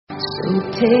So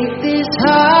take this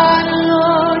heart,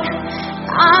 Lord,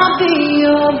 I'll be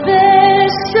your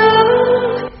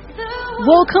vessel.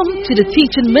 Welcome to the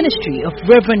teaching ministry of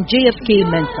Reverend JFK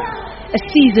Mensah, a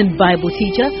seasoned Bible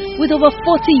teacher with over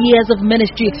 40 years of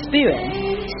ministry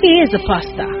experience. He is a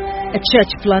pastor, a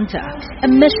church planter, a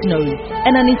missionary,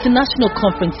 and an international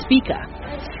conference speaker.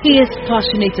 He is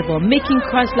passionate about making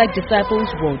Christ-like disciples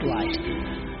worldwide.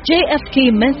 JFK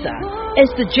Mensah is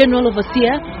the General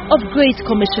Overseer of Great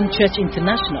Commission Church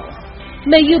International.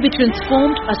 May you be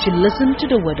transformed as you listen to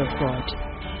the Word of God.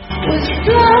 Was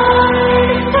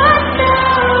blind, but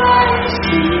now I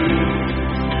see.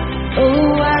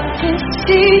 Oh, I can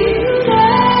see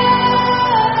now.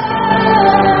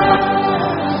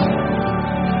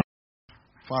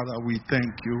 Father, we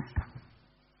thank you.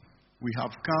 We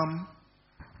have come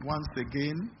once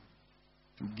again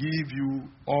to give you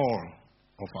all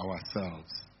of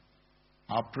ourselves.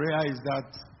 Our prayer is that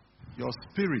your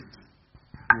Spirit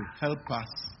will help us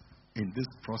in this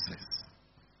process.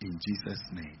 In Jesus'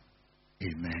 name,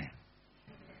 amen.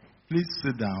 Please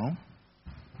sit down.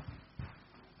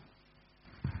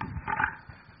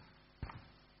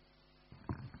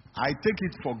 I take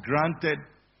it for granted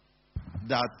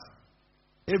that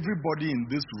everybody in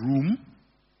this room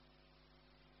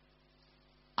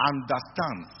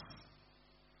understands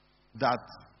that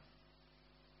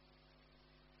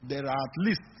there are at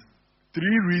least 3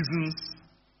 reasons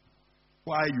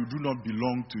why you do not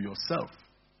belong to yourself.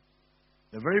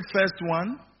 The very first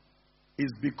one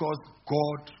is because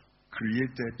God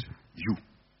created you.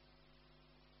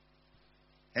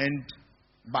 And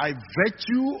by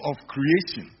virtue of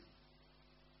creation,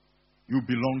 you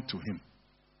belong to Him.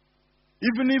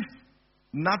 Even if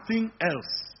nothing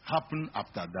else happened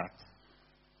after that.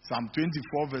 Psalm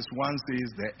 24 verse 1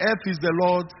 says, the earth is the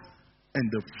Lord's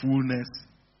and the fullness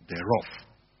thereof.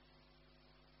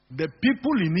 The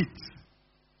people in it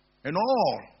and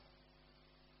all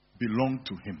belong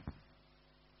to Him.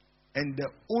 And the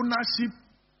ownership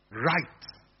right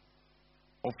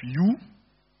of you,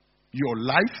 your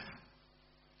life,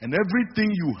 and everything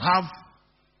you have,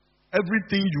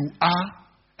 everything you are,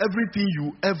 everything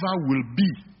you ever will be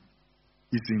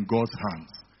is in God's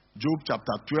hands. Job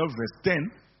chapter 12 verse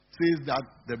 10 says that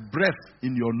the breath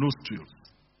in your nostrils,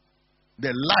 the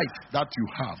life that you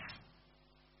have,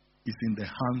 is in the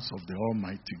hands of the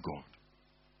Almighty God.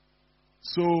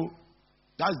 So,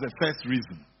 that's the first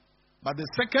reason. But the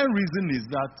second reason is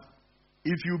that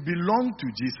if you belong to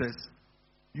Jesus,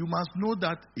 you must know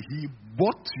that He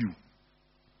bought you.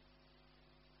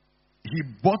 He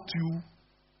bought you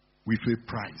with a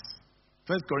price.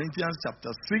 1 Corinthians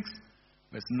chapter 6,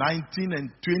 verse 19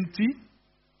 and 20,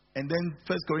 and then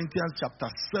 1 Corinthians chapter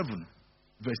 7,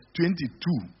 verse 22.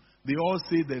 They all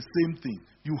say the same thing.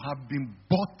 You have been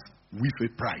bought with a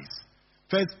price.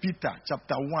 1 Peter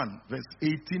chapter 1, verse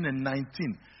 18 and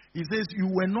 19. He says, you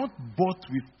were not bought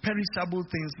with perishable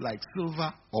things like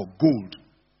silver or gold,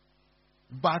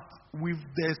 but with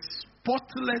the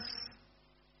spotless,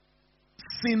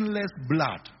 sinless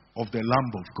blood of the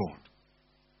Lamb of God.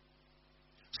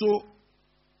 So,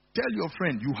 tell your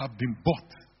friend, you have been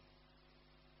bought.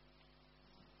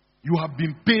 You have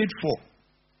been paid for.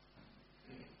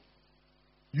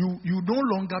 You no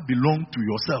longer belong to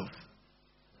yourself.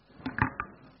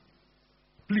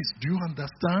 Please, do you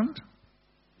understand?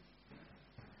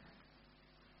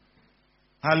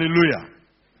 Hallelujah.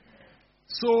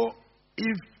 So,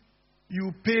 if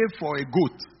you pay for a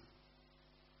goat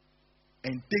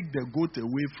and take the goat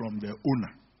away from the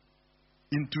owner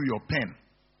into your pen,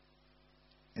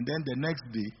 and then the next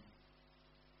day,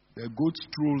 the goat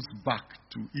strolls back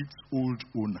to its old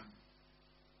owner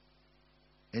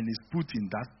and is put in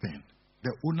that pen,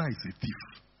 the owner is a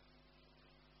thief.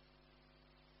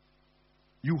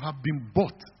 You have been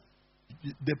bought.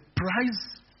 The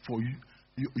price for you,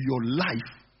 your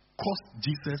life cost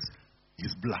Jesus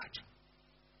His blood.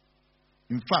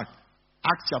 In fact,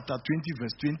 Acts chapter 20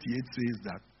 verse 28 says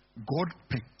that God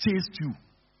purchased you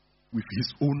with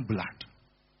His own blood.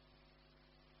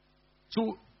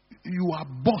 So, you are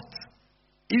bought.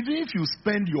 Even if you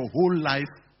spend your whole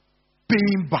life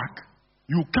paying back,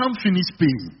 you can't finish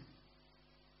paying.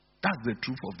 That's the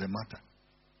truth of the matter.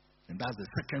 And that's the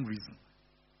second reason.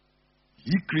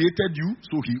 He created you,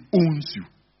 so He owns you.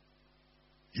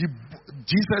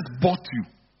 Jesus bought you.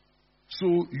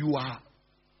 So you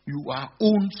are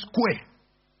owned square.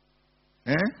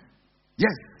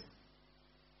 Yes.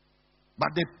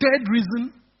 But the third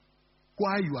reason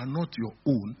why you are not your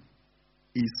own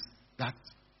is that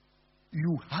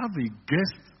you have a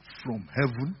guest from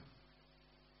heaven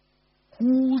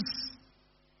whose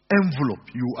envelope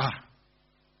you are.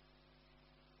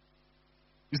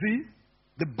 You see,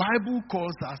 the Bible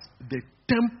calls us the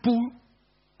temple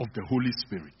of the Holy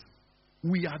Spirit.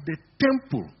 We are the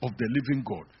temple of the living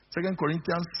God. 2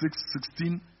 Corinthians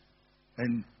 6:16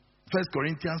 and 1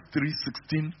 Corinthians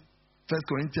 3:16, 1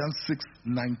 Corinthians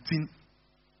 6:19.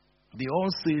 They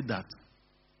all say that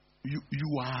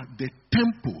you are the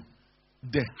temple,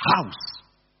 the house,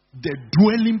 the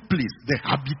dwelling place, the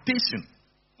habitation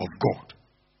of God.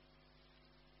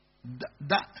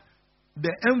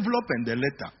 The envelope and the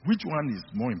letter, which one is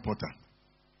more important?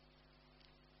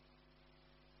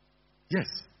 Yes.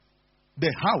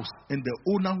 The house and the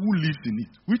owner who lives in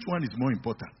it, which one is more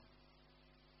important?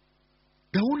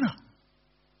 The owner.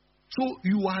 So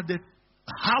you are the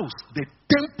house, the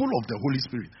temple of the Holy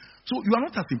Spirit. So you are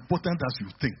not as important as you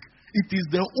think. It is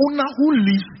the owner who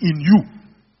lives in you,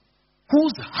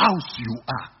 whose house you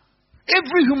are.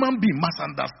 Every human being must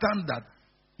understand that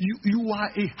you are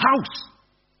a house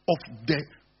of the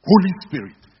Holy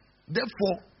Spirit.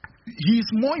 Therefore, He is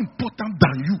more important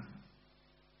than you.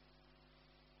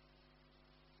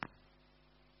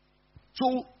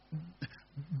 So,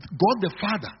 God the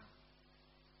Father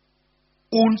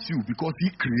owns you because He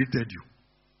created you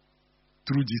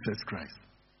through Jesus Christ.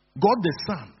 God the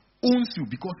Son owns you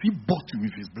because He bought you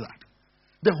with His blood.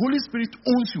 The Holy Spirit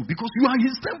owns you because you are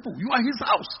His temple, you are His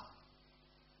house.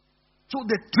 So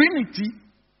the Trinity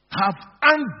have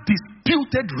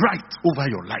undisputed right over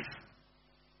your life.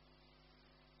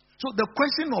 So the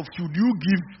question of should you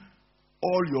give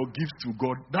all your gifts to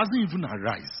God doesn't even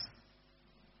arise.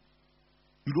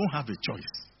 You don't have a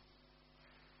choice.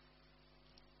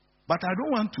 But I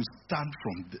don't want to start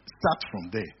from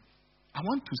there. I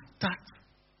want to start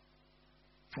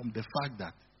from the fact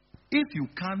that if you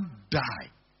can't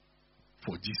die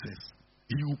for Jesus,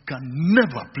 you can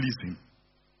never please Him.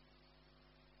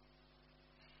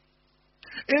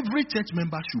 Every church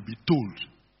member should be told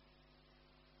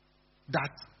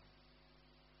that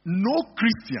no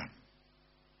Christian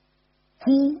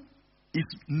who is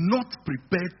not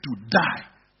prepared to die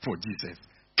for Jesus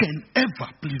can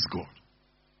ever please God.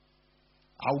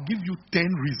 I'll give you 10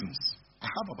 reasons. I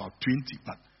have about 20,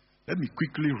 but let me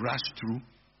quickly rush through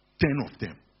 10 of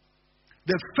them.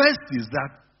 The first is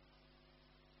that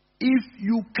if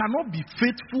you cannot be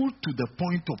faithful to the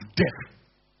point of death,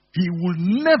 He will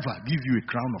never give you a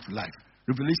crown of life.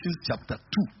 Revelation chapter 2,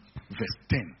 verse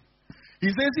 10. He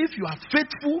says, if you are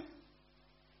faithful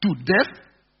to death,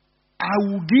 I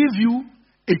will give you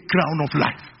a crown of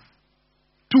life.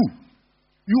 2,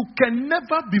 you can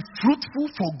never be fruitful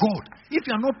for God if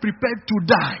you are not prepared to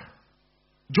die.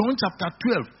 John chapter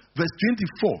 12, verse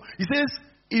 24. He says,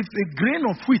 if a grain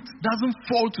of wheat doesn't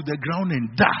fall to the ground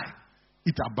and die,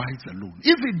 it abides alone.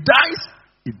 If it dies,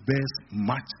 it bears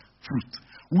much fruit.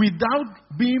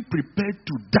 Without being prepared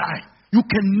to die, you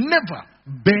can never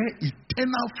bear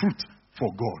eternal fruit for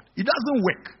God. It doesn't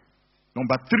work.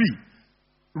 Number 3,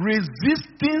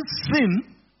 resisting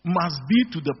sin must be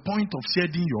to the point of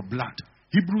shedding your blood.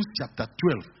 Hebrews chapter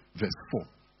 12, verse 4.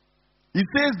 It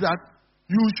says that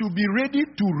you should be ready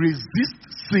to resist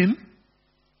sin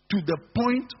to the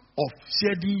point of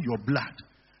shedding your blood.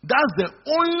 That's the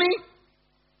only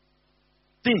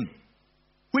thing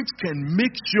which can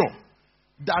make sure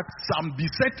that some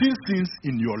besetting sins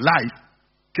in your life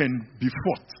can be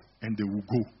fought and they will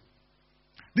go.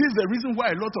 This is the reason why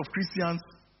a lot of Christians,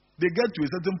 they get to a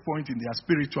certain point in their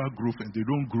spiritual growth and they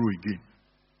don't grow again.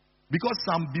 Because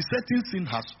some besetting sin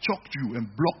has choked you and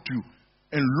blocked you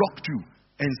and locked you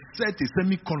and set a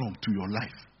semicolon to your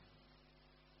life.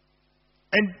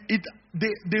 And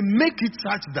they make it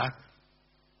such that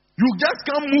you just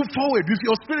can't move forward with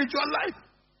your spiritual life.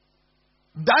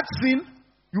 That sin,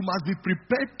 you must be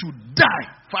prepared to die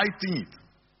fighting it.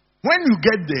 When you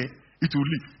get there, it will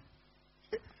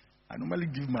leave. I normally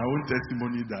give my own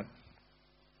testimony that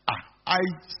I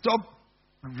stopped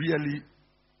really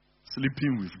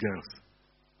sleeping with girls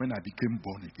when I became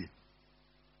born again.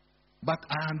 But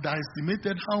I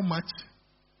underestimated how much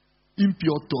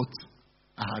impure thoughts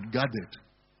I had gathered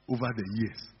over the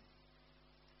years.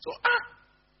 So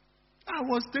I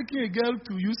was taking a girl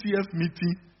to UCF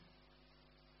meeting,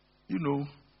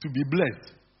 to be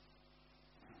blessed.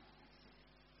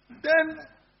 Then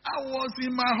I was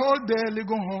in my hall there,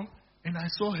 Legon Hall, and I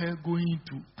saw her going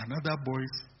into another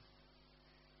boy's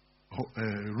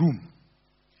room.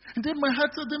 And then my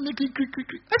heart started making click, click,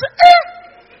 click. I said,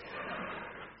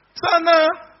 Sana,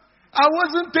 I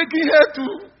wasn't taking her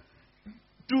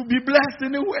to be blessed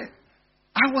anywhere.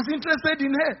 I was interested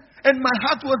in her, and my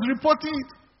heart was reporting it.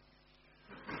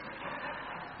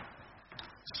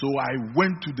 So I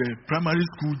went to the primary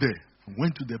school there. I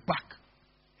went to the park.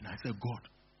 And I said, God,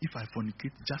 if I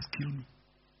fornicate, just kill me.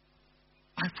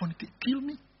 I fornicate, kill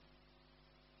me.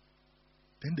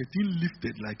 Then the thing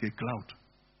lifted like a cloud.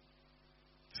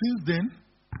 Since then,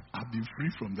 I've been free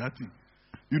from that thing.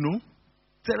 You know,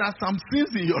 there are some sins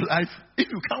in your life, if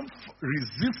you can't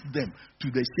resist them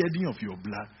to the shedding of your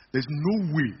blood, there's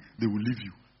no way they will leave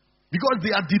you. Because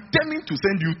they are determined to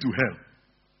send you to hell.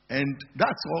 And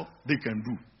that's all they can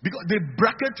do. Because they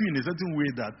bracket you in a certain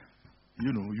way that,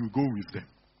 you know, you go with them.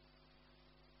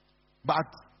 But,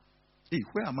 hey,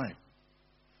 where am I?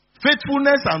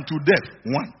 Faithfulness unto death,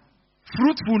 1.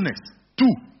 Fruitfulness, 2.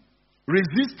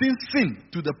 Resisting sin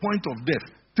to the point of death,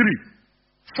 3.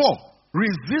 4.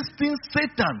 Resisting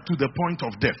Satan to the point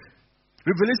of death.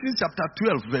 Revelation chapter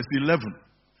 12, verse 11.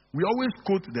 We always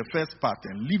quote the first part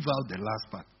and leave out the last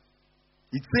part.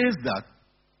 It says that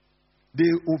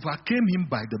they overcame him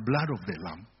by the blood of the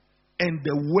Lamb and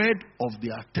the word of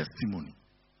their testimony.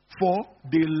 For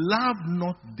they loved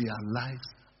not their lives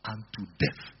unto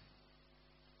death.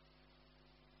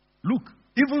 Look,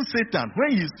 even Satan,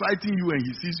 when he is fighting you and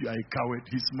he sees you are a coward,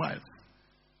 he smiles.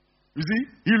 You see,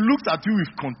 he looks at you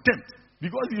with contempt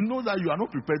because he knows that you are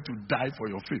not prepared to die for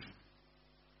your faith.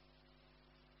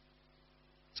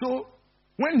 So,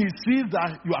 when he sees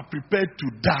that you are prepared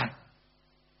to die,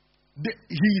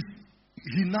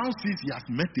 he now sees he has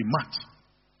met a match.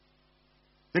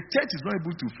 The church is not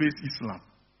able to face Islam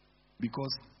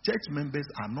because church members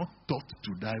are not taught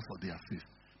to die for their faith.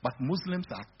 But Muslims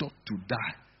are taught to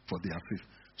die for their faith.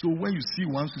 So when you see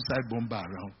one suicide bomber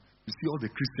around, you see all the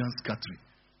Christians scattering.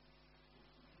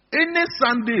 Any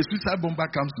Sunday a suicide bomber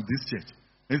comes to this church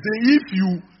and say, if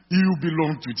you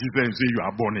belong to Jesus and say you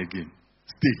are born again,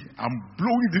 stay. I'm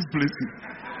blowing this place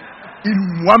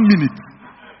in 1 minute.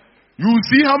 You will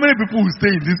see how many people will stay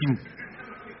in this room.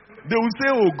 They will say,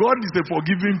 oh, God is a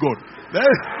forgiving God.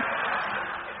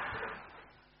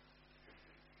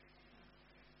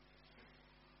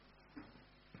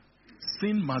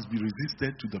 Sin must be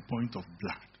resisted to the point of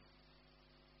blood.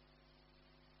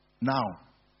 Now,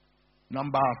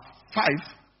 number 5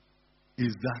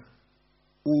 is that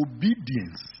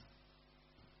obedience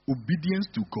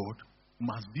to God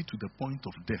must be to the point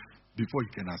of death before you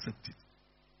can accept it.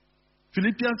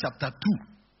 Philippians chapter 2,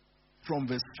 from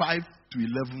verse 5 to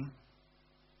 11,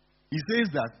 he says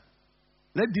that,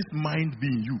 let this mind be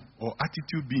in you, or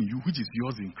attitude be in you, which is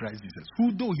yours in Christ Jesus,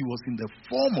 who though he was in the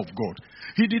form of God,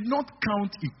 he did not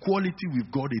count equality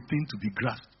with God a thing to be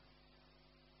grasped,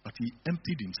 but he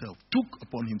emptied himself, took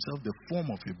upon himself the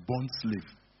form of a bond slave,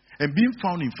 and being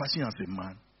found in fashion as a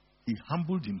man, he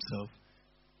humbled himself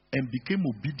and became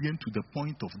obedient to the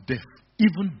point of death,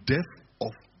 even death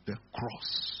of the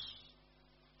cross.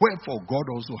 Wherefore God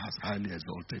also has highly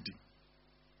exalted him.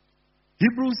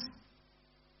 Hebrews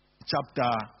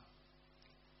chapter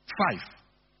 5,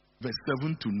 verse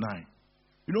 7 to 9.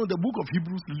 You know, the book of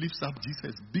Hebrews lifts up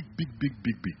Jesus big.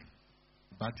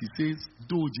 But he says,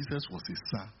 though Jesus was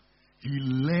a son, he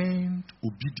learned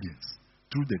obedience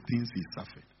through the things he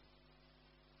suffered.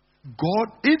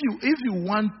 God, if you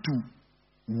want to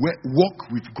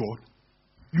walk with God,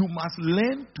 you must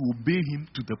learn to obey him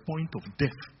to the point of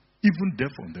death, even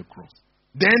death on the cross.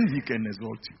 Then he can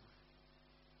exalt you.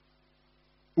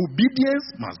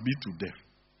 Obedience must be to death.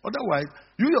 Otherwise,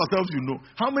 you yourselves, you know,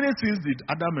 how many sins did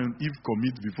Adam and Eve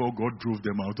commit before God drove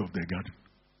them out of the garden?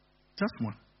 Just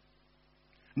one.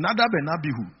 Nadab and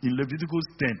Abihu in Leviticus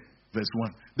 10, verse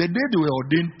 1. The day they were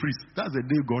ordained priests, that's the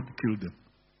day God killed them.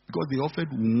 Because they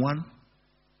offered one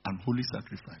unholy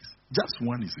sacrifice. Just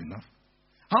one is enough.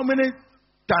 How many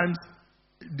times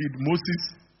did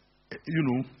Moses,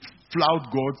 flout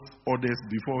God's orders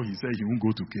before he said he won't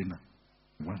go to Canaan?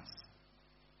 Once.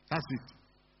 That's it.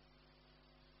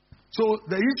 So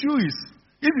the issue is,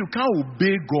 if you can't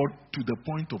obey God to the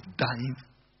point of dying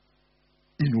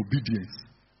in obedience,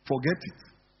 forget it.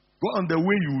 Go on the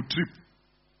way, you will trip.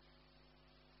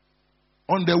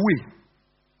 On the way,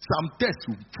 some tests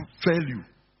will fail you.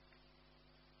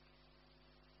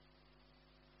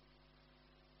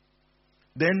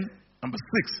 Then, number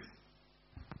 6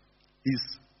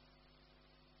 is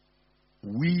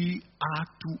we are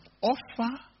to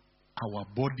offer our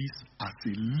bodies as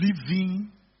a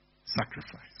living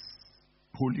sacrifice,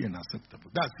 holy and acceptable.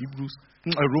 That's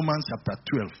Romans chapter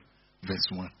 12, verse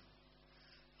 1.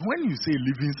 When you say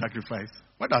living sacrifice,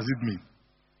 what does it mean?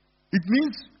 It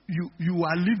means you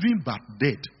are living but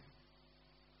dead.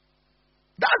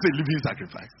 That's a living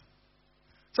sacrifice.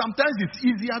 Sometimes it's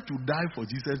easier to die for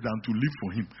Jesus than to live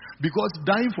for him, because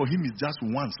dying for him is just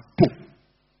once. Boom.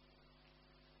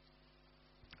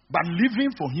 But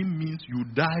living for him means you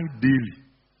die daily.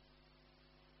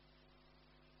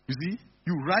 You see,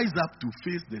 you rise up to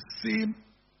face the same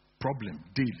problem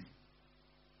daily.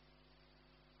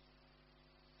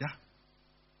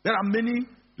 There are many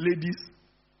ladies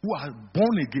who are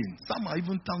born again. Some are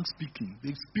even tongue speaking.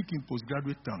 They speak in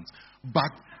postgraduate tongues.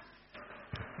 But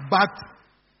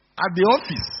at the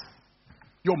office,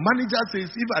 your manager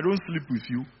says, if I don't sleep with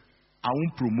you, I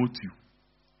won't promote you.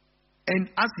 And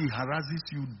as he harasses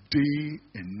you day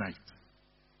and night,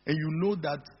 and you know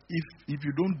that if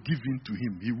you don't give in to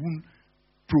him, he won't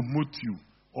promote you,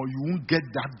 or you won't get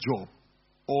that job,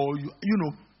 or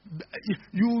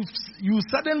you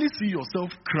suddenly see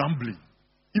yourself crumbling,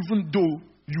 even though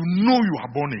you know you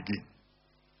are born again.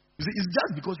 You see, it's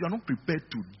just because you are not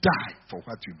prepared to die for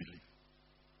what you believe.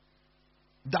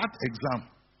 That exam,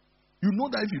 you know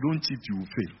that if you don't cheat, you will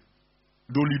fail.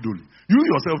 Dolly. You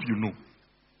yourself, you know.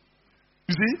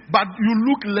 You see, but you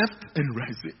look left and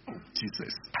right, say, oh,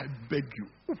 Jesus, I beg you.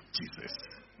 Oh, Jesus.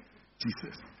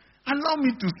 Allow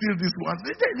me to steal this one.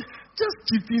 Just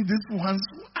cheating this one.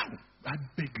 Oh, I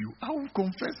beg you. I will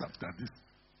confess after this.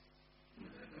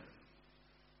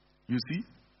 You see?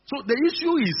 So the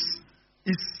issue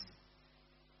is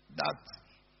that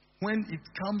when it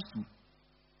comes to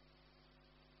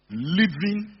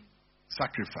living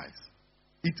sacrifice,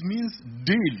 it means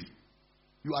daily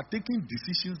you are taking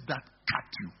decisions that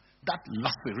cut you, that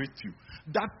lacerate you,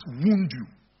 that wound you,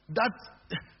 that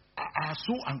are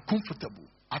so uncomfortable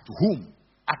at home,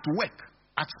 at work,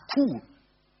 at school,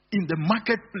 in the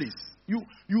marketplace. You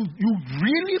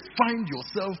really find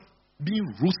yourself being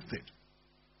roasted,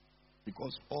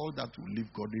 because all that will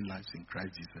live godly lives in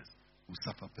Christ Jesus will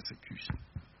suffer persecution.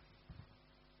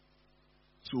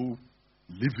 So,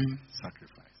 living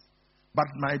sacrifice. But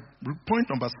my point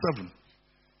number 7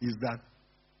 is that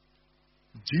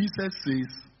Jesus says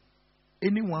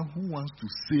anyone who wants to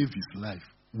save his life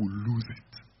will lose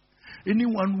it.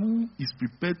 Anyone who is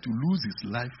prepared to lose his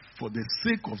life for the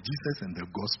sake of Jesus and the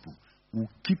gospel will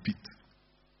keep it.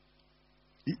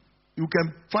 You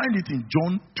can find it in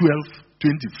John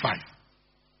 12:25.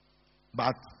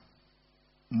 But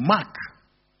Mark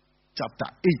chapter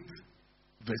 8,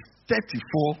 verse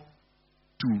 34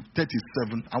 to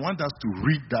 37. I want us to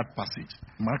read that passage.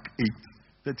 Mark 8,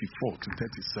 34 to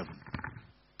 37.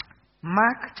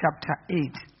 Mark chapter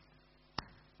 8,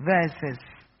 verses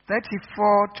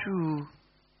 34 to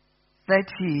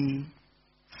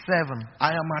 37.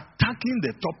 I am attacking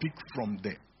the topic from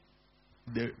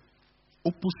the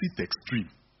opposite extreme.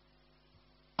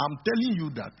 I'm telling you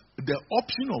that the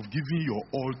option of giving your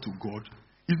all to God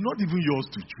is not even yours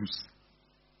to choose.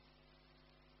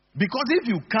 Because if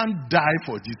you can't die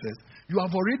for Jesus, you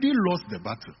have already lost the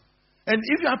battle. And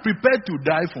if you are prepared to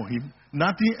die for him,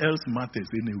 nothing else matters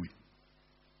anyway.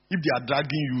 If they are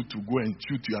dragging you to go and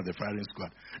shoot you at the firing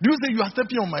squad, do you say, you are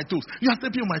stepping on my toes? You are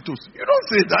stepping on my toes. You don't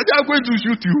say that. They are going to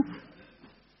shoot you.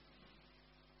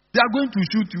 They are going to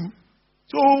shoot you.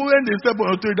 So when they step on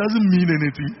your toe, it doesn't mean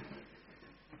anything.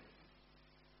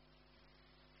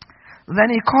 Then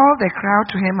he called the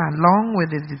crowd to him along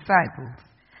with his disciples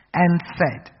and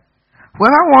said,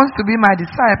 whoever wants to be my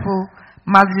disciple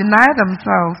must deny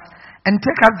themselves and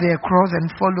take up their cross and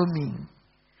follow me.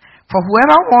 For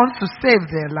whoever wants to save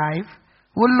their life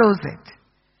will lose it.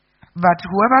 But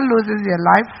whoever loses their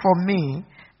life for me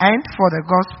and for the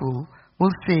gospel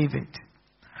will save it.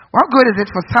 What good is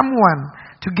it for someone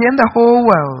to gain the whole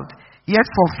world, yet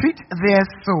forfeit their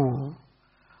soul?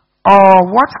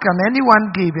 Or what can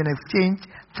anyone give in exchange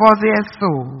for their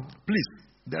soul? Please,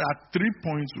 there are 3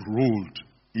 points rolled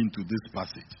into this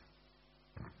passage.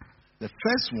 The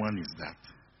first one is that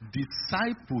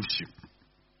discipleship,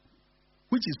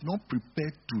 which is not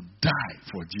prepared to die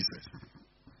for Jesus,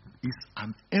 is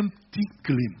an empty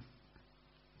claim.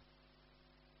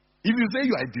 If you say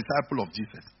you are a disciple of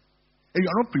Jesus and you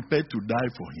are not prepared to die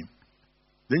for him,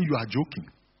 then you are joking.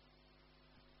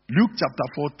 Luke chapter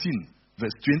 14,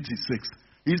 verse 26,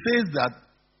 he says that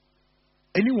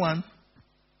anyone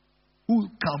who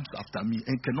comes after me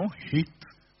and cannot hate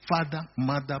father,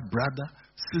 mother, brother,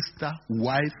 sister,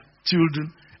 wife,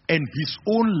 children, and his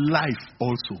own life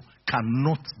also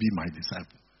cannot be my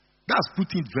disciple. That's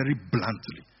putting it very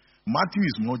bluntly. Matthew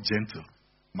is more gentle.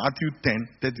 Matthew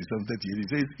 10, 37, 38, he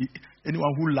says,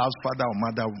 anyone who loves father or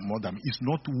mother more than me is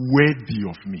not worthy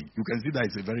of me. You can see that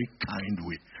it's a very kind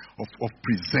way of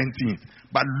presenting it.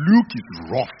 But Luke is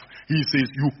rough. He says,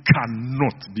 you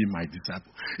cannot be my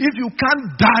disciple. If you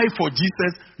can't die for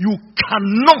Jesus, you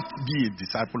cannot be a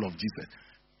disciple of Jesus.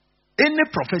 Any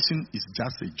profession is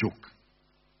just a joke.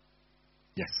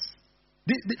 Yes.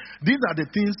 These are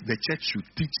the things the church should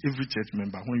teach every church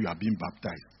member when you are being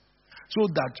baptized. So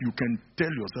that you can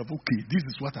tell yourself, okay, this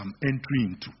is what I'm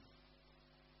entering into.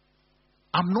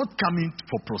 I'm not coming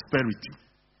for prosperity.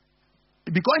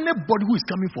 Because anybody who is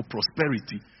coming for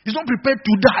prosperity is not prepared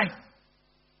to die.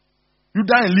 You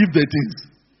die and leave the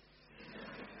things.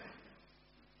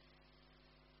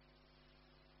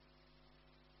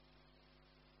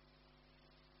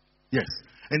 Yes.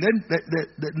 And then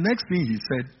the next thing he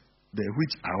said,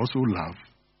 which I also love,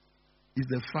 is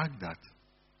the fact that,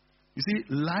 you see,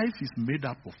 life is made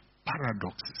up of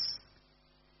paradoxes.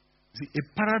 You see, a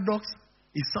paradox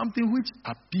is something which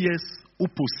appears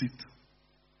opposite,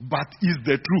 but is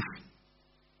the truth.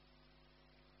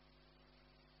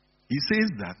 He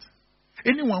says that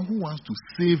anyone who wants to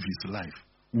save his life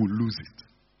will lose it.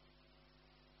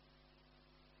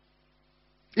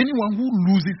 Anyone who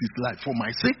loses his life for my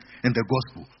sake and the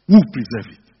gospel will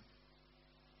preserve it.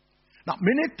 Now,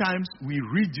 many times we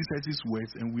read Jesus'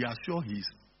 words and we are sure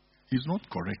he's not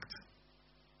correct.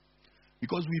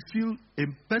 Because we feel a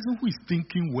person who is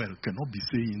thinking well cannot be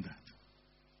saying that.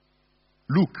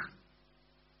 Look,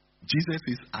 Jesus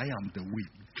says, I am the way,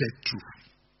 the truth.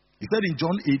 He said in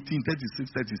John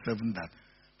 18:36-37 that,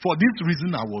 for this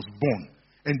reason I was born,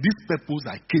 and this purpose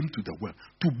I came to the world,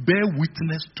 to bear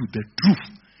witness to the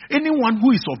truth. Anyone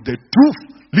who is of the truth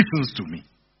listens to me.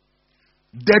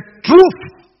 The truth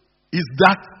is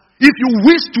that if you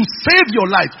wish to save your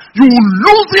life, you will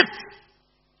lose it.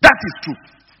 That is truth.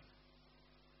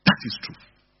 That is truth.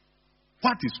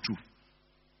 What is truth?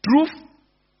 Truth,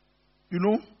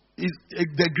 is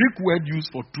the Greek word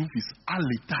used for truth is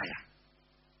aletheia.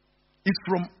 It's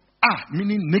from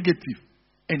meaning negative,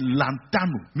 and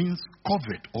lantano means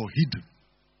covered or hidden.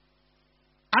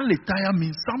 Aletheia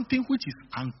means something which is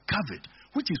uncovered,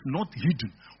 which is not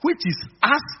hidden, which is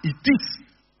as it is,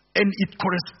 and it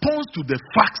corresponds to the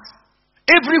facts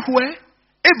everywhere,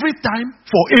 every time,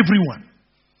 for everyone.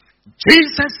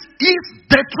 Jesus is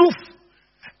the truth.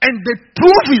 And the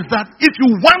truth is that if you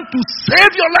want to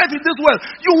save your life in this world,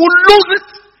 you will lose it.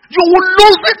 You will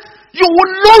lose it. You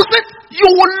will lose it. You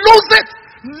will lose it.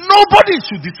 Nobody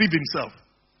should deceive himself.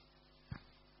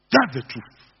 That's the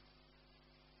truth.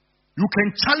 You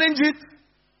can challenge it.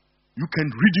 You can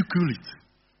ridicule it.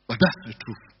 But that's the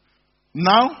truth.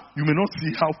 Now, you may not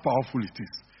see how powerful it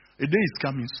is. A day is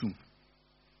coming soon.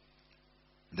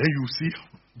 Then you see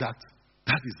that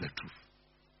is the truth.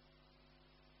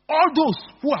 All those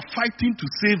who are fighting to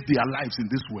save their lives in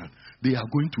this world, they are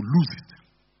going to lose it.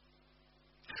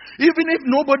 Even if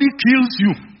nobody kills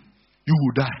you, you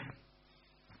will die.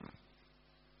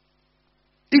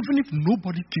 Even if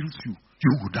nobody kills you,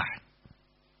 you will die.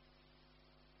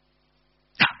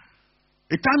 Yeah.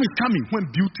 A time is coming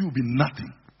when beauty will be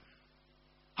nothing.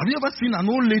 Have you ever seen an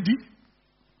old lady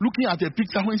looking at a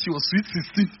picture when she was sweet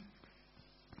 16?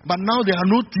 But now there are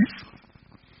no teeth?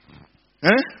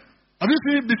 Have you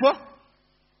seen it before?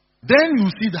 Then you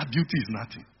see that beauty is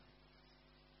nothing.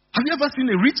 Have you ever seen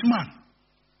a rich man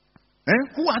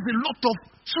who has a lot of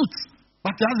suits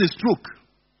but has a stroke?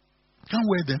 Can't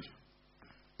wear them.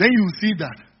 Then you see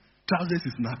that trousers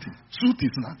is nothing, suit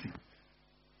is nothing.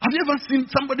 Have you ever seen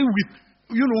somebody with,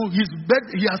 his bed?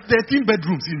 He has 13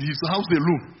 bedrooms in his house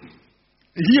alone.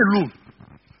 He alone.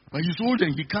 But he's old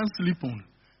and he can't sleep on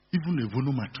even a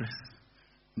Vono mattress.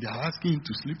 They are asking him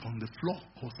to sleep on the floor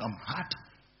or some hard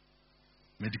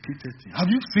medicated thing. Have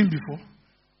you seen before?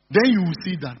 Then you will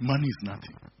see that money is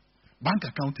nothing. Bank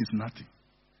account is nothing.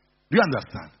 Do you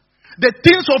understand? The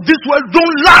things of this world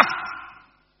don't last.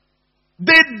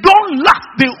 They don't last.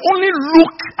 They only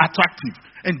look attractive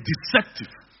and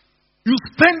deceptive. You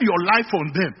spend your life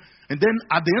on them, and then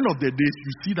at the end of the day,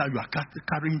 you see that you are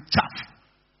carrying chaff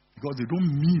because they don't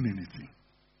mean anything.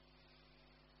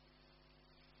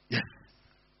 Yes.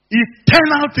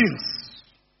 Eternal things.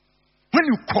 When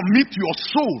you commit your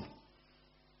soul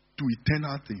to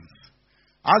eternal things,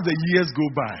 as the years go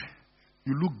by,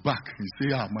 you look back and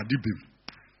say, Madibim,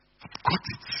 I've got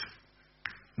it.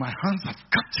 My hands have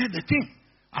captured the thing.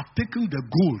 I've taken the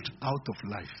gold out of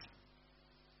life.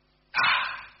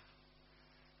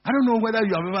 I don't know whether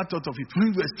you have ever thought of it when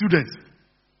you were students.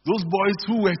 Those boys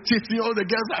who were chasing all the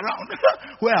girls around.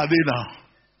 Where are they now?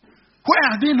 Where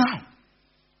are they now?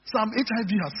 Some HIV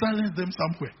has silenced them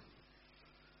somewhere.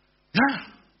 Yeah.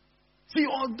 See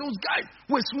all those guys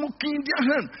were smoking in their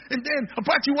hand. And then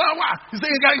Apache Wawa. He say,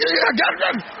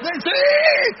 they say,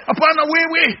 hey, upon a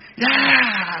way.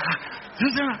 Yeah.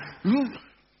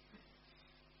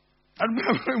 I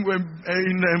remember when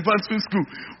in advanced school,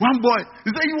 one boy, he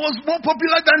said he was more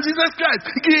popular than Jesus Christ.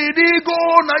 Gidigo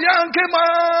Nayankema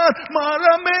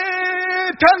Marame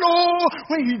Talo.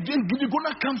 When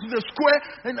Gidigona comes to the square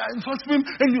and first him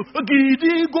and you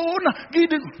Gidigona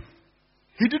Gidig.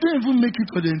 He didn't even make it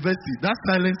to the university. That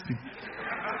silenced him.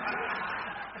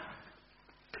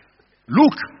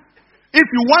 Look, if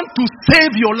you want to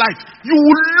save your life, you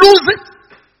will lose it.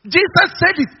 Jesus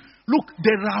said it. Look,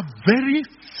 there are very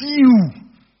few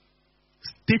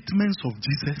statements of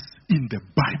Jesus in the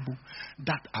Bible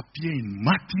that appear in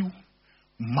Matthew,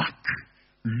 Mark,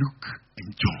 Luke,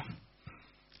 and John.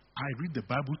 I read the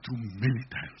Bible through many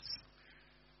times.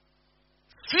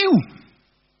 Few.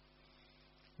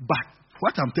 But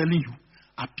what I'm telling you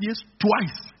appears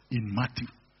twice in Matthew,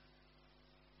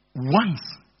 once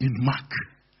in Mark,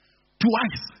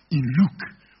 twice in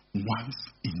Luke, once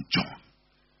in John.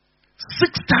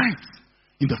 6 times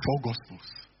in the 4 Gospels.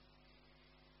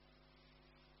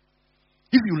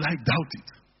 If you like, doubt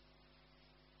it.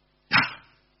 Yeah.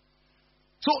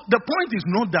 So the point is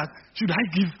not that should I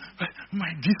give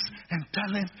my gifts and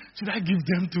talents, should I give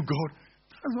them to God?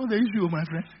 That's not the issue, my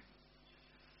friend.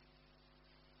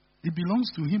 It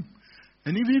belongs to Him.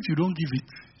 And even if you don't give it,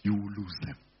 you will lose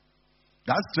them.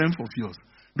 That strength of yours,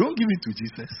 don't give it to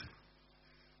Jesus.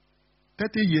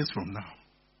 30 years from now,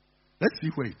 let's see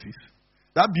where it is.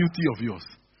 That beauty of yours,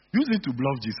 use it to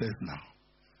love Jesus now.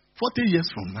 40 years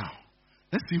from now,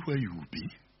 let's see where you will be.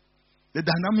 The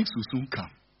dynamics will soon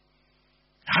come.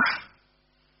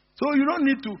 So you don't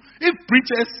need to. If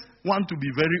preachers want to be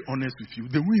very honest with you,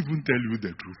 they won't even tell you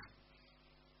the truth.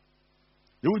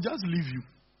 They will just leave you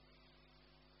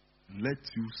and let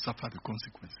you suffer the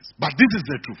consequences. But this is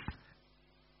the truth.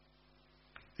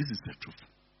 This is the truth.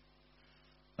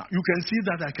 Now, you can see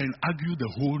that I can argue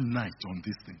the whole night on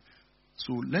this thing.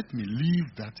 So let me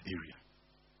leave that area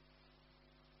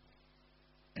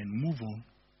and move on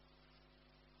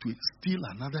to still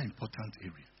another important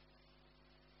area.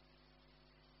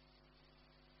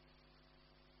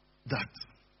 That,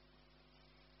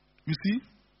 you see,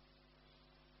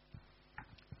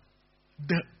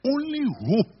 the only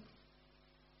hope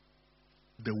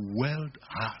the world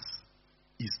has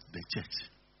is the church.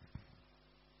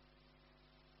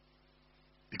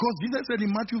 Because Jesus said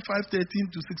in Matthew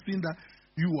 5:13-16 that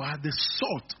you are the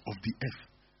salt of the earth.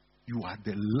 You are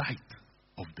the light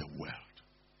of the world.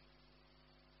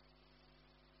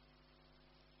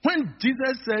 When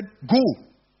Jesus said, go,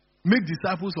 make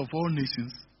disciples of all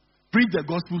nations, preach the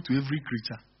gospel to every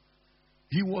creature,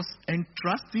 He was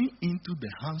entrusting into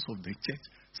the hands of the church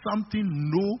something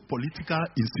no political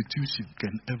institution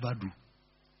can ever do.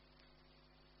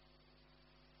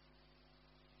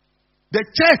 The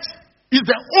church is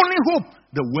the only hope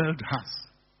the world has.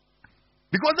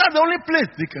 Because that's the only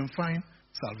place they can find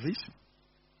salvation,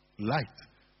 light.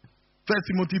 1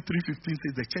 Timothy 3:15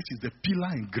 says the church is the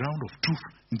pillar and ground of truth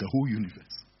in the whole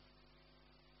universe.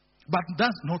 But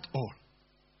that's not all.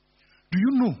 Do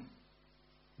you know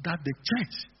that the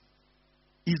church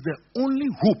is the only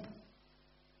hope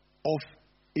of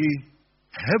a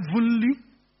heavenly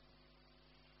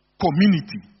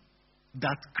community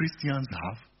that Christians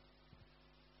have?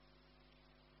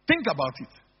 Think about it.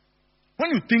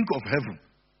 When you think of heaven,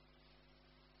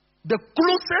 the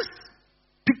closest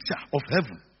picture of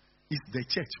heaven is the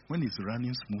church when it's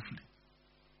running smoothly.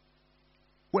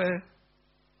 Where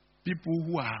people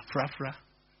who are frafra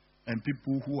and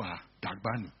people who are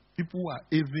dagbani, people who are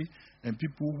evi and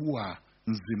people who are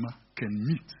nzima can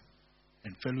meet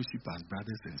and fellowship as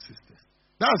brothers and sisters.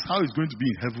 That's how it's going to be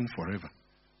in heaven forever.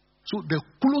 So the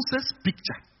closest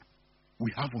picture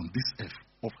we have on this earth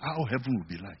of how heaven will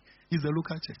be like is the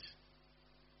local church.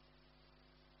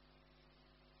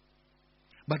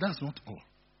 But that's not all.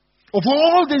 Of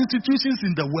all the institutions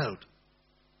in the world,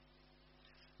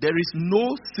 there is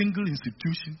no single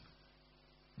institution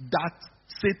that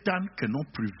Satan cannot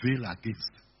prevail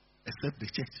against except the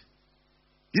church.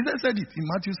 Jesus said it in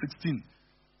Matthew 16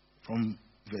 from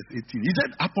verse 18. He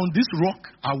said, upon this rock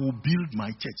I will build my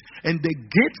church, and the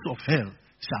gates of hell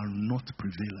shall not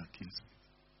prevail against it.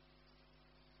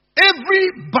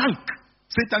 Every bank,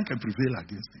 Satan can prevail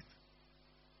against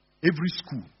it. Every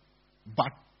school.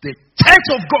 But the church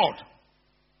of God,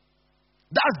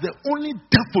 that's the only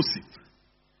deposit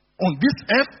on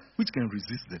this earth which can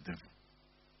resist the devil.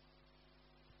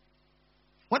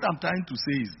 What I'm trying to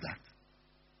say is that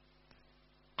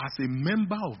as a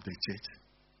member of the church,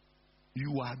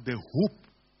 you are the hope,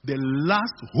 the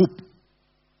last hope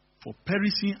for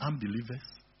perishing unbelievers,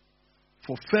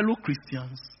 for fellow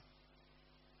Christians,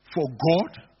 for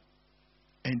God,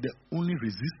 and the only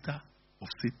resistor of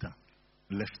Satan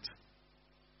left.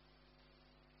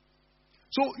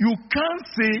 So you can't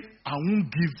say, I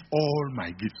won't give all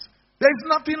my gifts. There's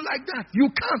nothing like that. You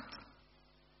can't.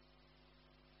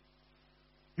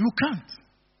 You can't.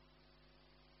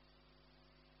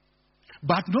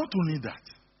 But not only that,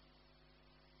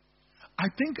 I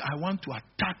think I want to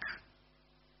attack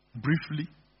briefly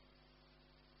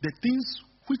the things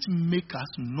which make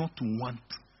us not want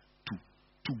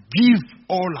to give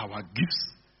all our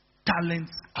gifts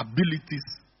talents, abilities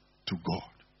to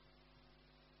God.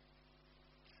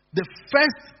 The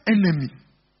first enemy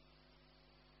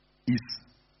is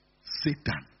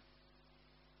Satan.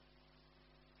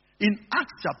 In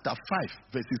Acts chapter 5,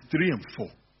 verses 3 and 4,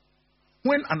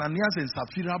 when Ananias and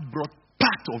Sapphira brought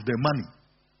part of the money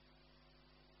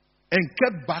and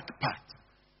kept back part,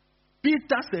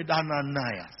 Peter said,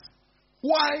 Ananias,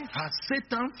 why has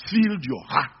Satan filled your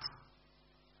heart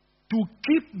to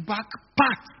keep back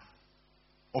part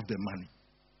of the money?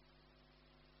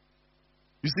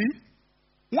 You see,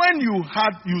 when you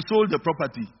sold the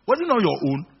property, was it not your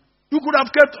own? You could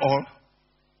have kept all.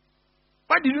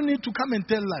 Why did you need to come and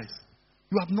tell lies?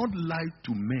 You have not lied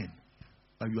to men,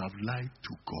 but you have lied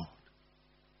to God.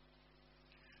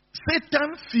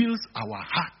 Satan fills our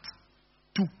heart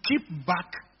to keep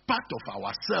back part of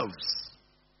ourselves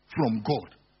from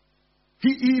God.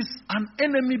 He is an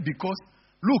enemy because,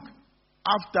 look,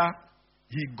 after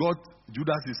he got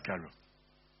Judas Iscariot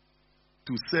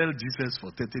to sell Jesus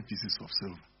for 30 pieces of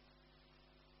silver,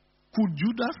 could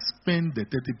Judas spend the 30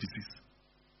 pieces?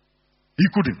 He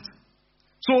couldn't.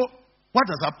 So, what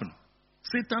has happened?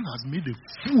 Satan has made a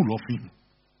fool of him.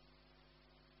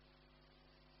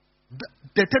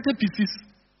 The 30 pieces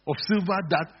of silver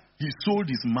that he sold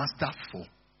his master for,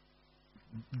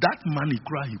 that money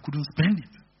he couldn't spend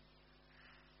it.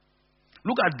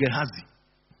 Look at Gehazi.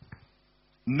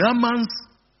 Naaman's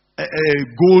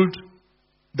gold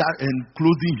and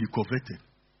clothing he coveted.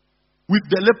 With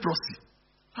the leprosy,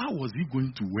 how was he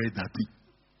going to wear that thing?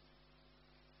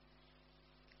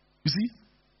 You see,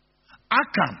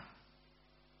 Achan,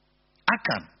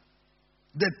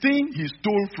 the thing he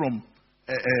stole from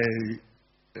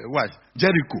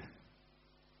Jericho,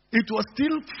 it was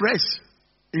still fresh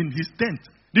in his tent.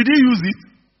 Did he use it?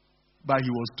 But he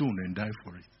was stoned and died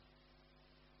for it.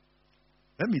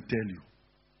 Let me tell you,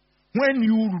 when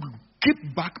you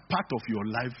keep back part of your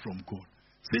life from God,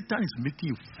 Satan is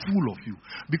making a fool of you.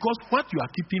 Because what you are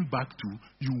keeping back to,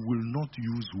 you will not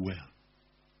use well.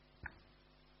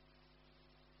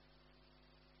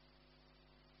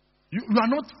 You are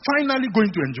not finally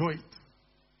going to enjoy it.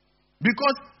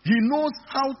 Because he knows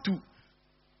how to.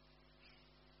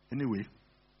 Anyway,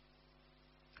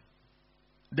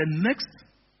 the next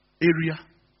area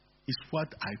is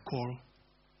what I call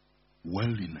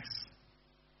worldliness.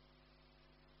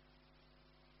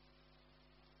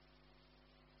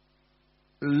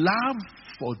 Love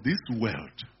for this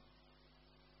world,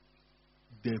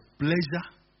 the pleasure,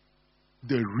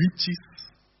 the riches,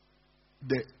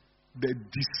 the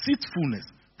deceitfulness.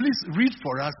 Please read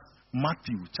for us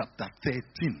Matthew chapter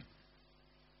 13.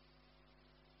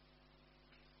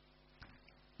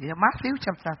 Yeah, Matthew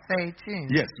chapter 13.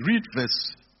 Yes, read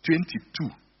verse 22.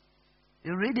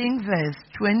 You're reading verse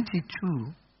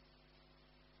 22.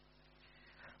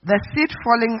 The seed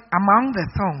falling among the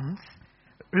thorns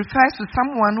refers to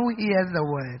someone who hears the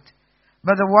word,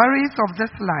 but the worries of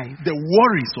this life,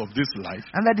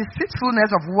 and the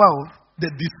deceitfulness of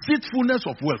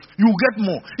wealth, you will get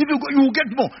more. If you go, you will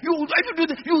get more. You will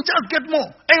just get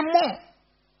more and more.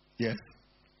 Yes.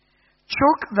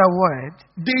 Choke the word.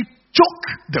 They choke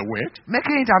the word,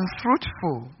 making it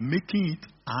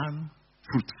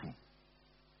unfruitful.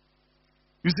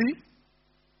 You see,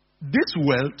 this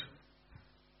world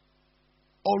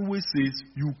always says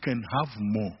you can have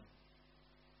more.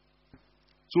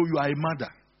 So you are a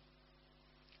mother.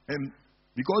 And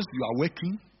because you are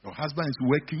working, your husband is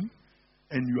working,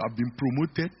 and you have been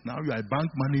promoted, now you are a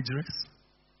bank manager,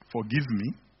 forgive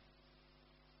me.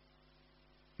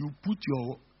 You put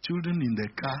your children in the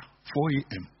car 4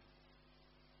 a.m.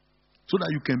 so that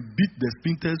you can beat the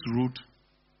Spinters Road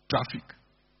traffic.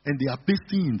 And they are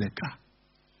pasting in the car.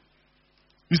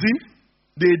 You see,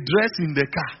 they dress in the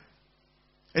car.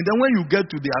 And then when you get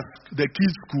to the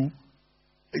kids' school,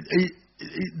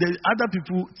 the other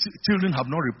people, children have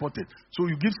not reported. So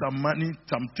you give some money,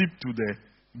 some tip to the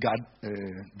guard,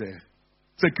 the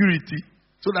security,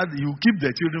 so that you keep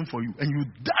the children for you. And you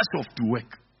dash off to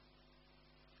work.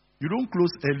 You don't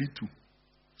close early too.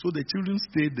 So the children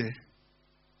stay there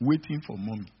waiting for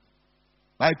mommy.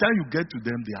 By the time you get to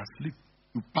them, they are asleep.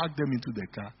 You pack them into the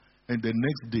car, and the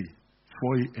next day,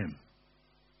 4 a.m.,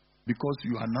 because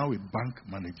you are now a bank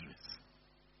manager.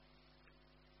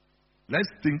 Let's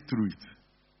think through it.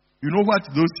 You know what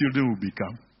those children will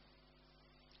become?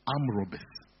 Armed robbers.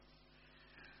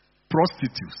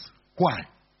 Prostitutes. Why?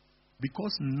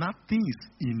 Because nothing is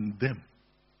in them.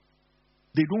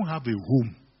 They don't have a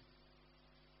home.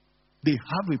 They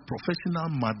have a professional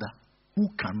mother who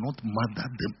cannot mother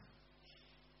them.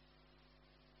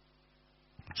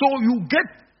 So you get,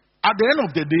 at the end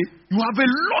of the day, you have a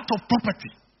lot of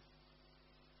property.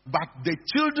 But the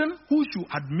children who should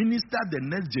administer the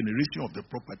next generation of the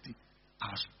property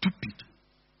are stupid.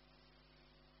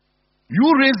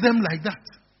 You raise them like that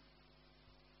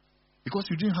because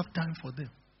you didn't have time for them.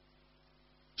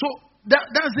 So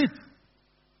that's it.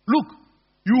 Look,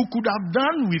 you could have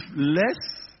done with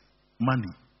less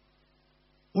money.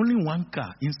 Only one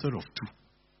car instead of two.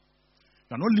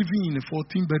 You are not living in a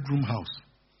 14-bedroom house.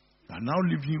 You are now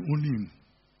living only in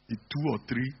a 2 or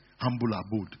 3 humble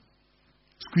abode.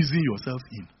 Squeezing yourself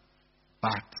in.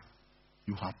 But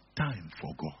you have time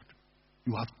for God.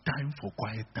 You have time for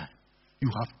quiet time. You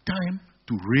have time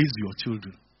to raise your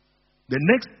children. The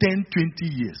next 10, 20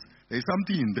 years, there is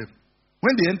something in them.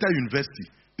 When they enter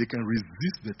university, they can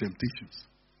resist the temptations.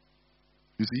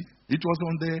 You see, it was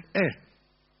on the air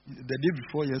the day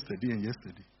before yesterday and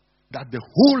yesterday that the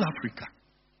whole Africa,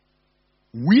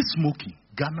 weed smoking,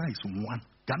 Ghana is one.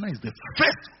 Ghana is the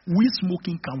first weed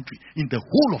smoking country in the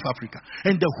whole of Africa.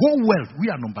 And the whole world, we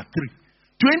are number 3.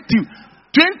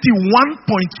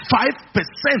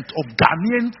 21.5% of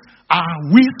Ghanaians are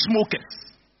weed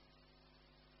smokers.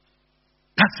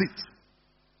 That's it.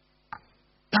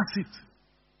 That's it.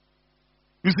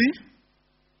 You see?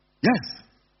 Yes.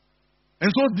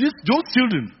 And so those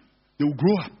children, they will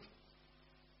grow up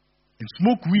and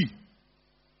smoke weed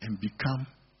and become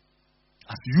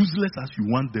as useless as you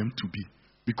want them to be.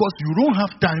 Because you don't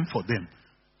have time for them.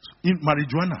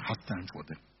 Marijuana has time for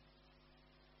them.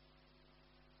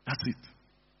 That's it.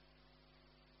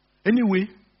 Anyway,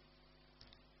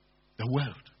 the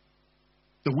world,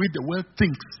 the way the world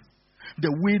thinks,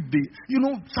 the way they,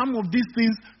 some of these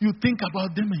things, you think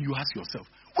about them and you ask yourself,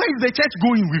 where is the church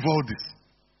going with all this?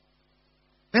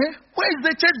 Where is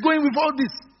the church going with all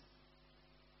this?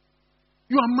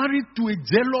 You are married to a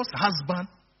jealous husband.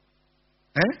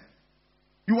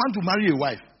 You want to marry a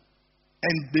wife.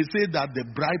 And they say that the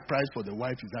bride price for the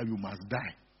wife is that you must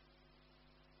die.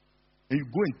 And you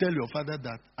go and tell your father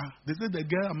that, they say the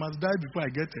girl, I must die before I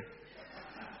get her.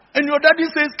 And your daddy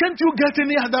says, can't you get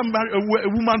any other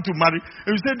woman to marry?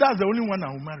 And you say, that's the only one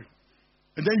I will marry.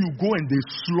 And then you go and they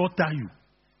slaughter you.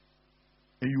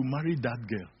 And you marry that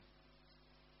girl.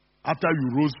 After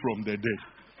you rose from the dead.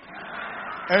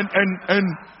 And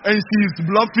she is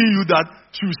bluffing you that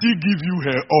should she give you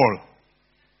her all?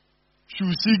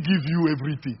 Should she give you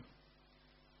everything?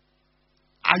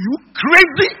 Are you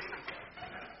crazy?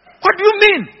 What do you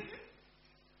mean?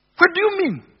 What do you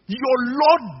mean? Your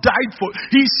Lord died for,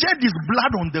 He shed His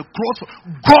blood on the cross.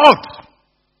 God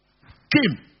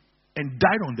came and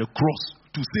died on the cross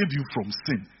to save you from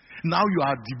sin. Now you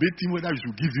are debating whether you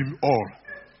should give Him all.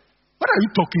 What are you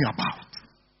talking about?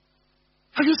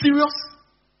 Are you serious?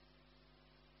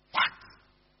 What?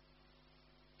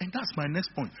 And that's my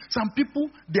next point. Some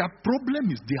people, their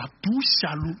problem is they are too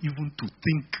shallow even to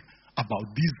think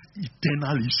about these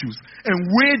eternal issues.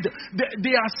 And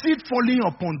they are still falling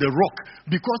upon the rock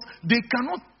because they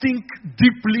cannot think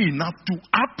deeply enough to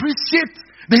appreciate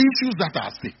the issues that are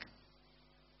at stake.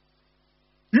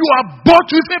 You are bought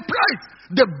with a price,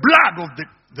 the blood of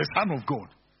the Son of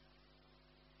God.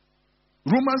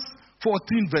 Romans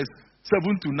 14 verse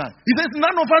 7 to 9. He says,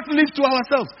 none of us lives to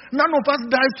ourselves. None of us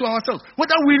dies to ourselves.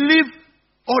 Whether we live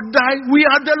or die, we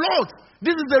are the Lord.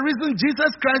 This is the reason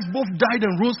Jesus Christ both died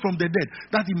and rose from the dead,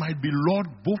 that He might be Lord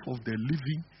both of the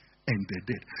living and the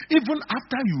dead. Even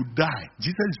after you die,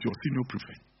 Jesus is your senior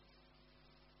prefect.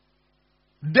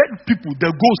 Dead people, the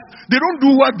ghosts, they don't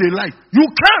do what they like. You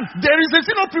can't. There is a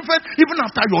senior prefect even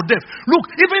after your death. Look,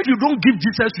 even if you don't give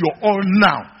Jesus your all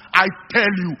now, I tell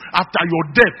you, after your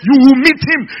death, you will meet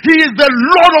Him. He is the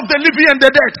Lord of the living and the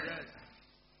dead.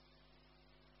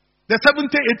 The 70,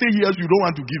 80 years you don't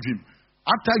want to give Him.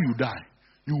 After you die,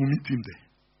 you will meet Him there.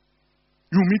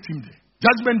 You will meet Him there.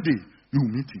 Judgment day, you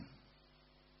will meet Him.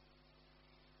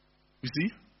 You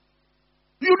see?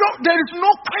 There is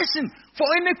no question for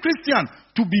any Christian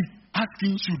to be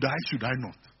asking, should I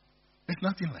not? There's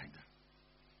nothing like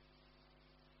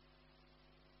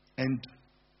that. And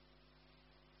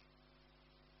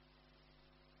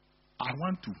I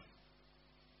want to.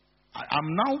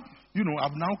 I'm now,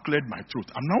 I've now cleared my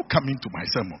throat. I'm now coming to my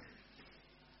sermon.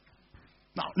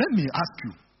 Now, let me ask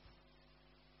you.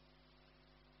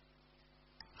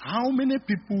 How many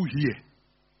people here?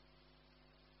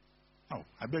 Oh,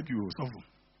 I beg you, Sophie.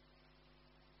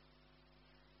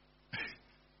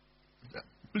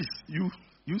 Please, you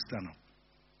stand up.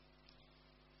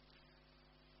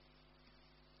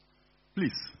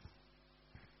 Please.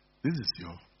 This is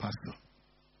your pastor.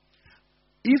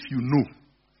 If you know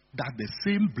that the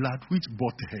same blood which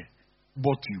bought her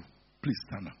bought you, please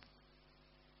stand up.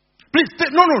 Please,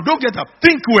 no, don't get up.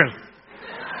 Think well.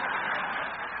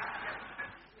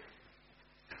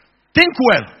 Think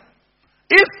well.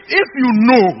 If you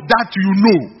know that you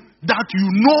know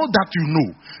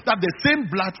that the same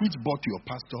blood which bought your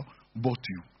pastor bought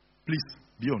you, please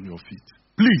be on your feet.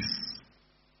 Please.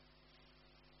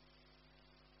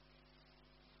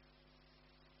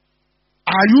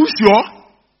 Are you sure?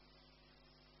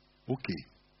 Okay.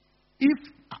 If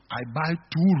I buy 2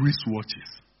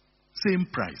 wristwatches, same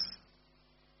price,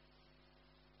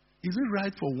 is it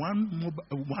right for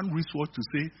one wristwatch to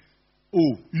say,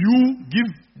 oh, you give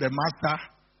the master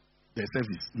the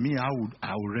service, me I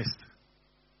will rest?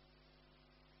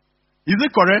 Is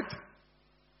it correct?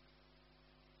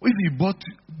 If you bought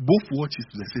both watches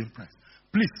to the same price,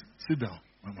 please sit down,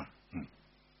 Mama.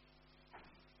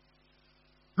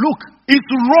 Look,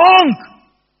 it's wrong.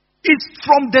 It's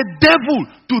from the devil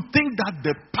to think that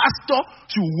the pastor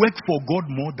should work for God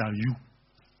more than you.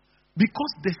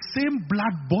 Because the same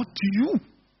blood bought you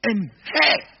and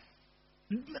her.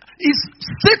 It's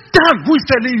Satan who is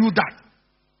telling you that.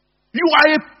 You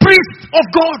are a priest of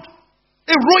God,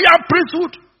 a royal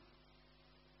priesthood.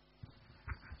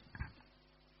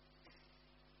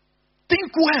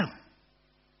 Think well.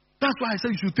 That's why I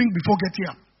said you should think before getting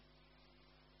up.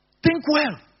 Think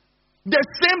well. The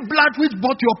same blood which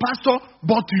bought your pastor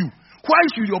bought you. Why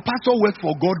should your pastor work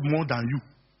for God more than you?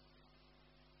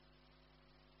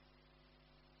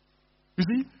 You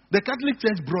see, the Catholic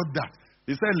Church brought that.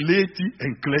 They said laity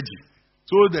and clergy.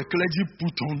 So the clergy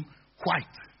put on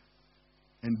white.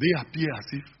 And they appear as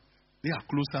if they are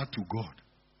closer to God.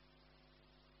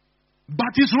 But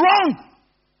it's wrong.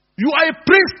 You are a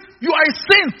priest. You are a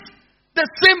saint. The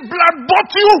same blood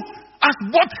bought you as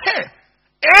bought her.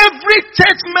 Every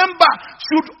church member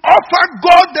should offer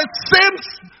God the same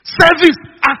service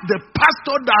as the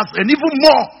pastor does, and even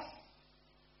more.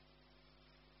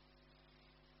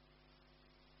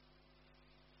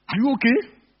 Are you okay?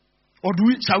 Or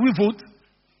shall we vote?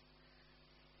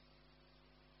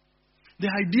 The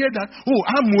idea that, oh,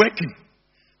 I'm working,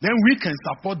 then we can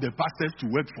support the pastors to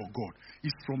work for God,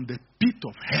 is from the pit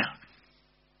of hell.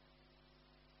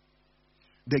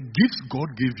 The gifts God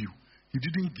gave you, He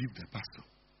didn't give the pastor.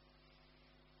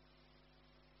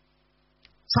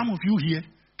 Some of you here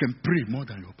can pray more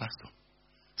than your pastor.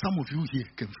 Some of you here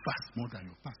can fast more than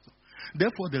your pastor.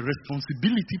 Therefore, the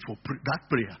responsibility for that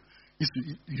prayer is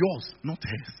yours, not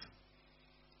hers.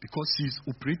 Because she is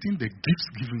operating the gifts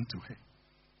given to her.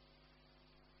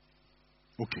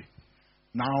 Okay.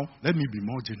 Now, let me be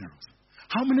more generous.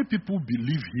 How many people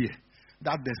believe here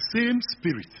that the same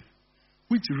spirit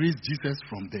which raised Jesus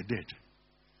from the dead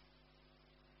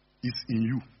is in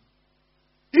you?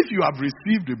 If you have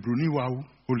received the Bruniwau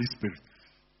Holy Spirit,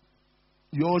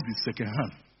 yours is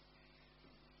second-hand.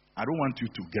 I don't want you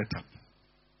to get up.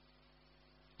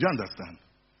 Do you understand?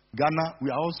 Ghana, we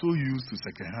are also used to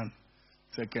second-hand.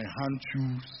 Second-hand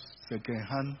shoes,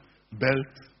 second-hand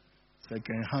belt,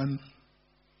 second-hand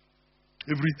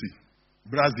everything.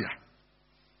 Brazier.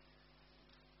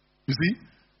 You see?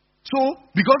 So,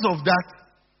 because of that,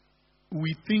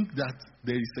 we think that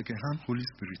there is second-hand Holy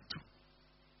Spirit too.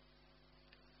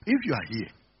 If you are here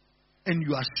and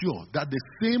you are sure that the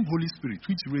same Holy Spirit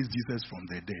which raised Jesus from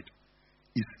the dead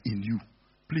is in you,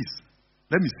 please,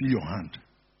 let me see your hand.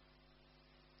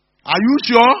 Are you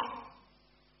sure?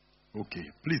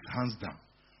 Okay, please, hands down.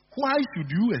 Why should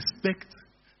you expect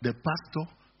the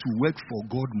pastor to work for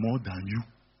God more than you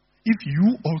if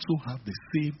you also have the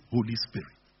same Holy Spirit?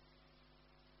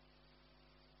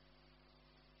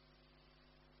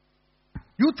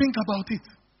 You think about it.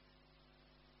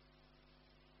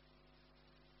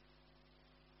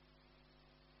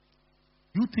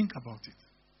 You think about it.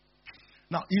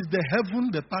 Now, is the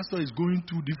heaven the pastor is going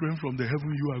to different from the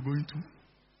heaven you are going to?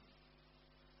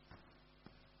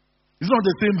 It's not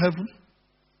the same heaven.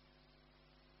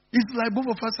 It's like both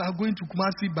of us are going to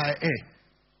Kumasi by air.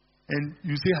 And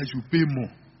you say I should pay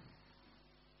more.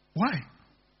 Why?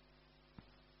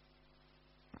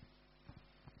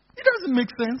 It doesn't make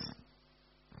sense.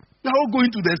 You're all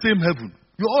going to the same heaven.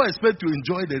 You all expect to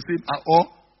enjoy the same.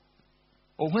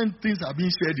 Or when things are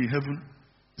being shared in heaven,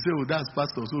 you say, oh, that's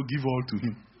pastor, so give all to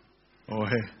him or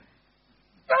her.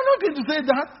 You're not going to say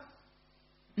that.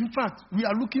 In fact, we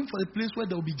are looking for a place where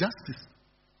there will be justice.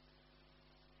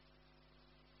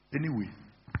 Anyway,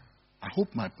 I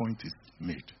hope my point is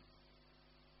made.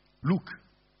 Look,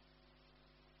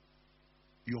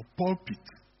 your pulpit,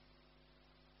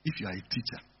 if you are a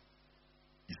teacher,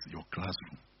 is your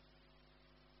classroom.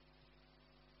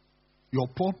 Your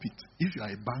pulpit, if you are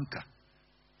a banker,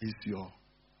 is your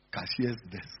cashier's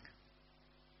desk.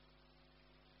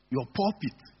 Your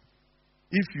pulpit,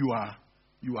 if you are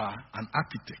an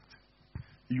architect,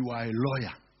 you are a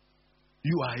lawyer,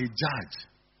 you are a judge,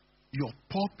 Your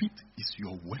pulpit is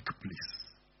your workplace.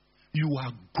 You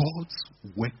are God's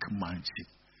workmanship,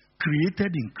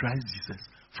 created in Christ Jesus.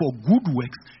 For good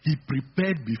works, He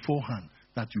prepared beforehand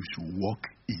that you should walk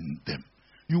in them.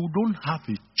 You don't have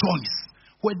a choice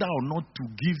whether or not to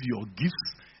give your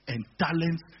gifts and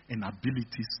talents and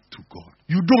abilities to God.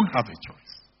 You don't have a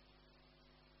choice.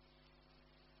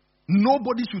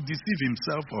 Nobody should deceive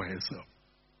himself or herself.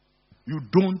 You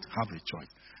don't have a choice.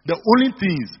 The only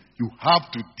thing is you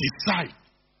have to decide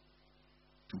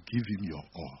to give Him your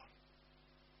all.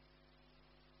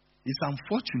 It's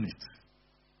unfortunate.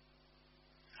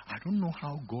 I don't know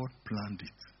how God planned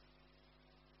it,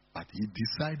 but He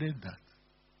decided that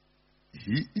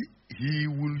He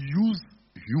will use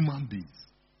human beings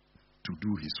to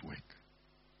do His work.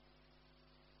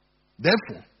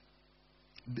 Therefore,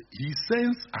 He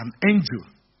sends an angel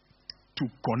to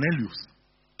Cornelius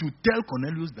to tell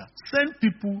Cornelius that send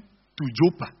people to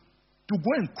Joppa to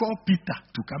go and call Peter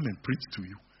to come and preach to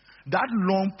you. That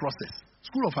long process,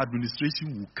 School of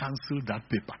Administration will cancel that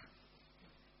paper.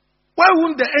 Why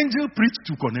wouldn't the angel preach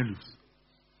to Cornelius?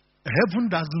 Heaven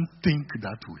doesn't think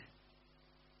that way.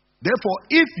 Therefore,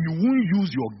 if you won't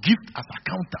use your gift as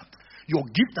accountant, your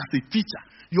gift as a teacher,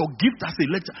 your gift as a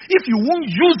lecturer, if you won't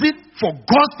use it for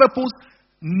God's purpose,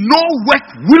 no work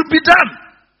will be done.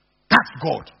 That's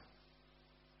God.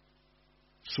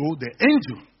 So the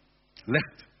angel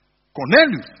left.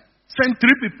 Cornelius sent 3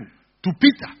 people to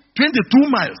Peter, 22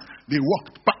 miles. They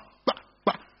walked,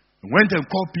 and went and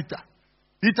called Peter.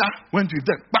 Peter went with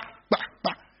them,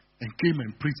 and came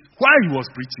and preached. While he was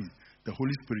preaching, the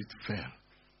Holy Spirit fell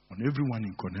on everyone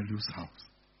in Cornelius' house.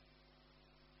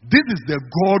 This is the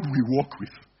God we walk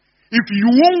with. If you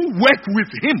won't work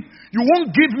with Him, you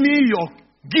won't give me your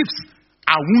gifts,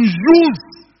 I won't use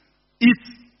it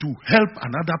to help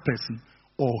another person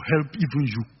or help even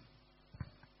you.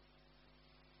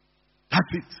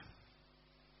 That's it.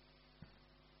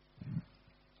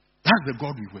 That's the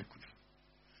God we work with.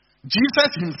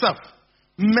 Jesus Himself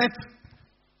met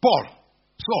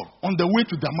Saul, on the way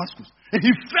to Damascus, and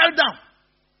he fell down.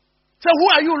 He said, "Who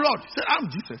are you, Lord?" He said, "I'm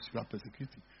Jesus you are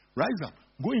persecuting. Rise up,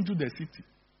 go into the city.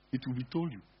 It will be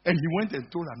told you." And he went and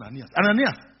told Ananias,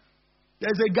 "Ananias,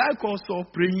 there's a guy called Saul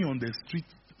praying on the street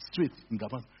in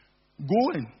Damascus. Go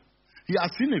and he has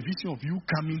seen a vision of you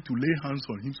coming to lay hands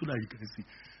on him so that he can see."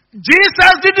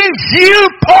 Jesus didn't heal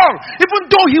Paul, even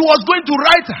though he was going to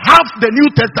write half the New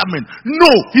Testament.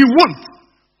 No, he won't.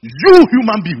 You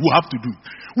human being who have to do it.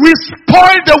 We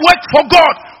spoil the work for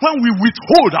God when we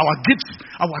withhold our gifts,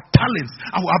 our talents,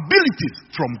 our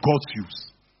abilities from God's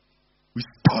use. We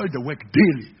spoil the work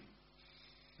daily.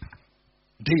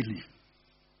 Daily.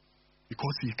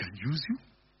 Because He can use you.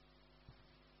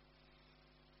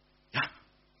 Yeah.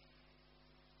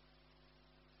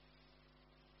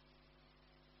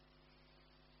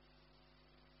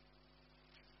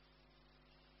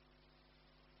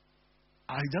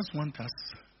 I just want us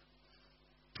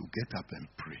to get up and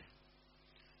pray.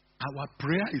 Our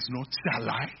prayer is not, shall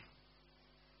I?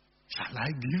 Shall I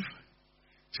give?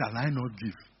 Shall I not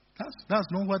give?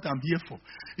 That's not what I'm here for.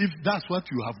 If that's what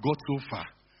you have got so far,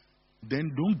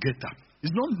 then don't get up.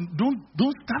 It's not,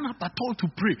 don't stand up at all to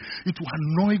pray. It will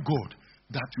annoy God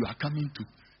that you are coming to.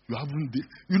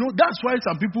 That's why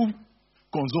some people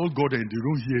consult God and they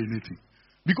don't hear anything.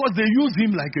 Because they use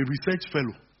Him like a research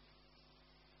fellow.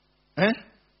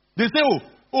 They say,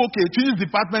 okay, physics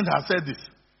department has said this.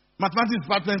 Mathematics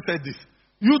department said this.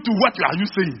 You too, what are you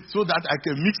saying? So that I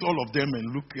can mix all of them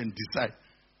and look and decide.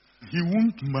 He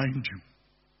won't mind you.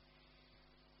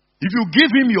 If you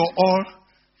give Him your all,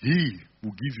 He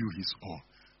will give you His all.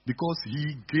 Because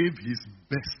He gave His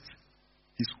best,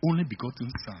 His only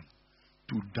begotten Son,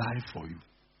 to die for you.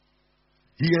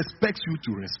 He expects you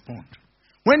to respond.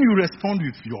 When you respond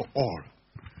with your all,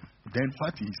 then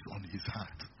what is on His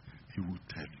heart, He will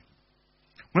tell you.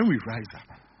 When we rise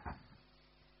up,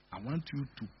 I want you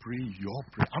to pray your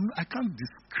prayer. I can't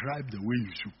describe the way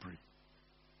you should pray.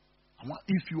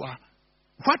 If you are,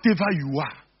 whatever you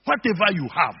are, whatever you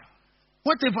have,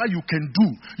 whatever you can do,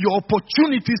 your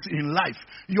opportunities in life,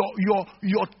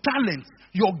 your talents,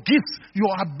 your gifts,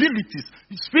 your abilities,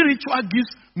 spiritual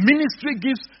gifts, ministry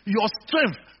gifts, your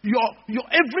strength, your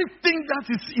everything that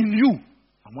is in you,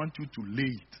 I want you to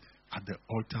lay it at the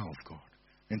altar of God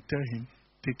and tell Him,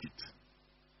 take it.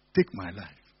 Take my life.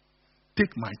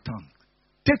 Take my tongue.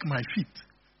 Take my feet.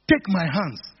 Take my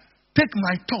hands. Take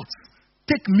my thoughts.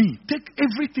 Take me. Take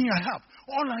everything I have.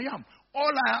 All I am.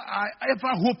 All I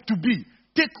ever hope to be.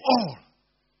 Take all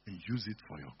and use it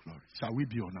for your glory. Shall we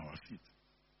be on our feet?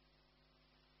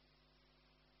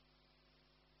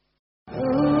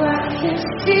 Oh, I can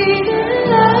see the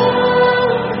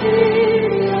love in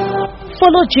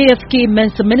Follow JFK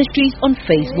Mensa Ministries on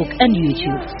Facebook and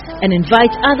YouTube and invite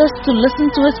others to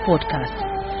listen to his podcast.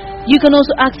 You can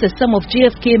also access some of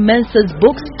JFK Mensa's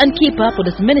books and keep up with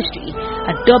his ministry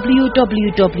at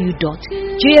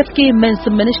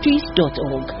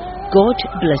www.jfkmensaministries.org. God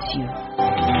bless you.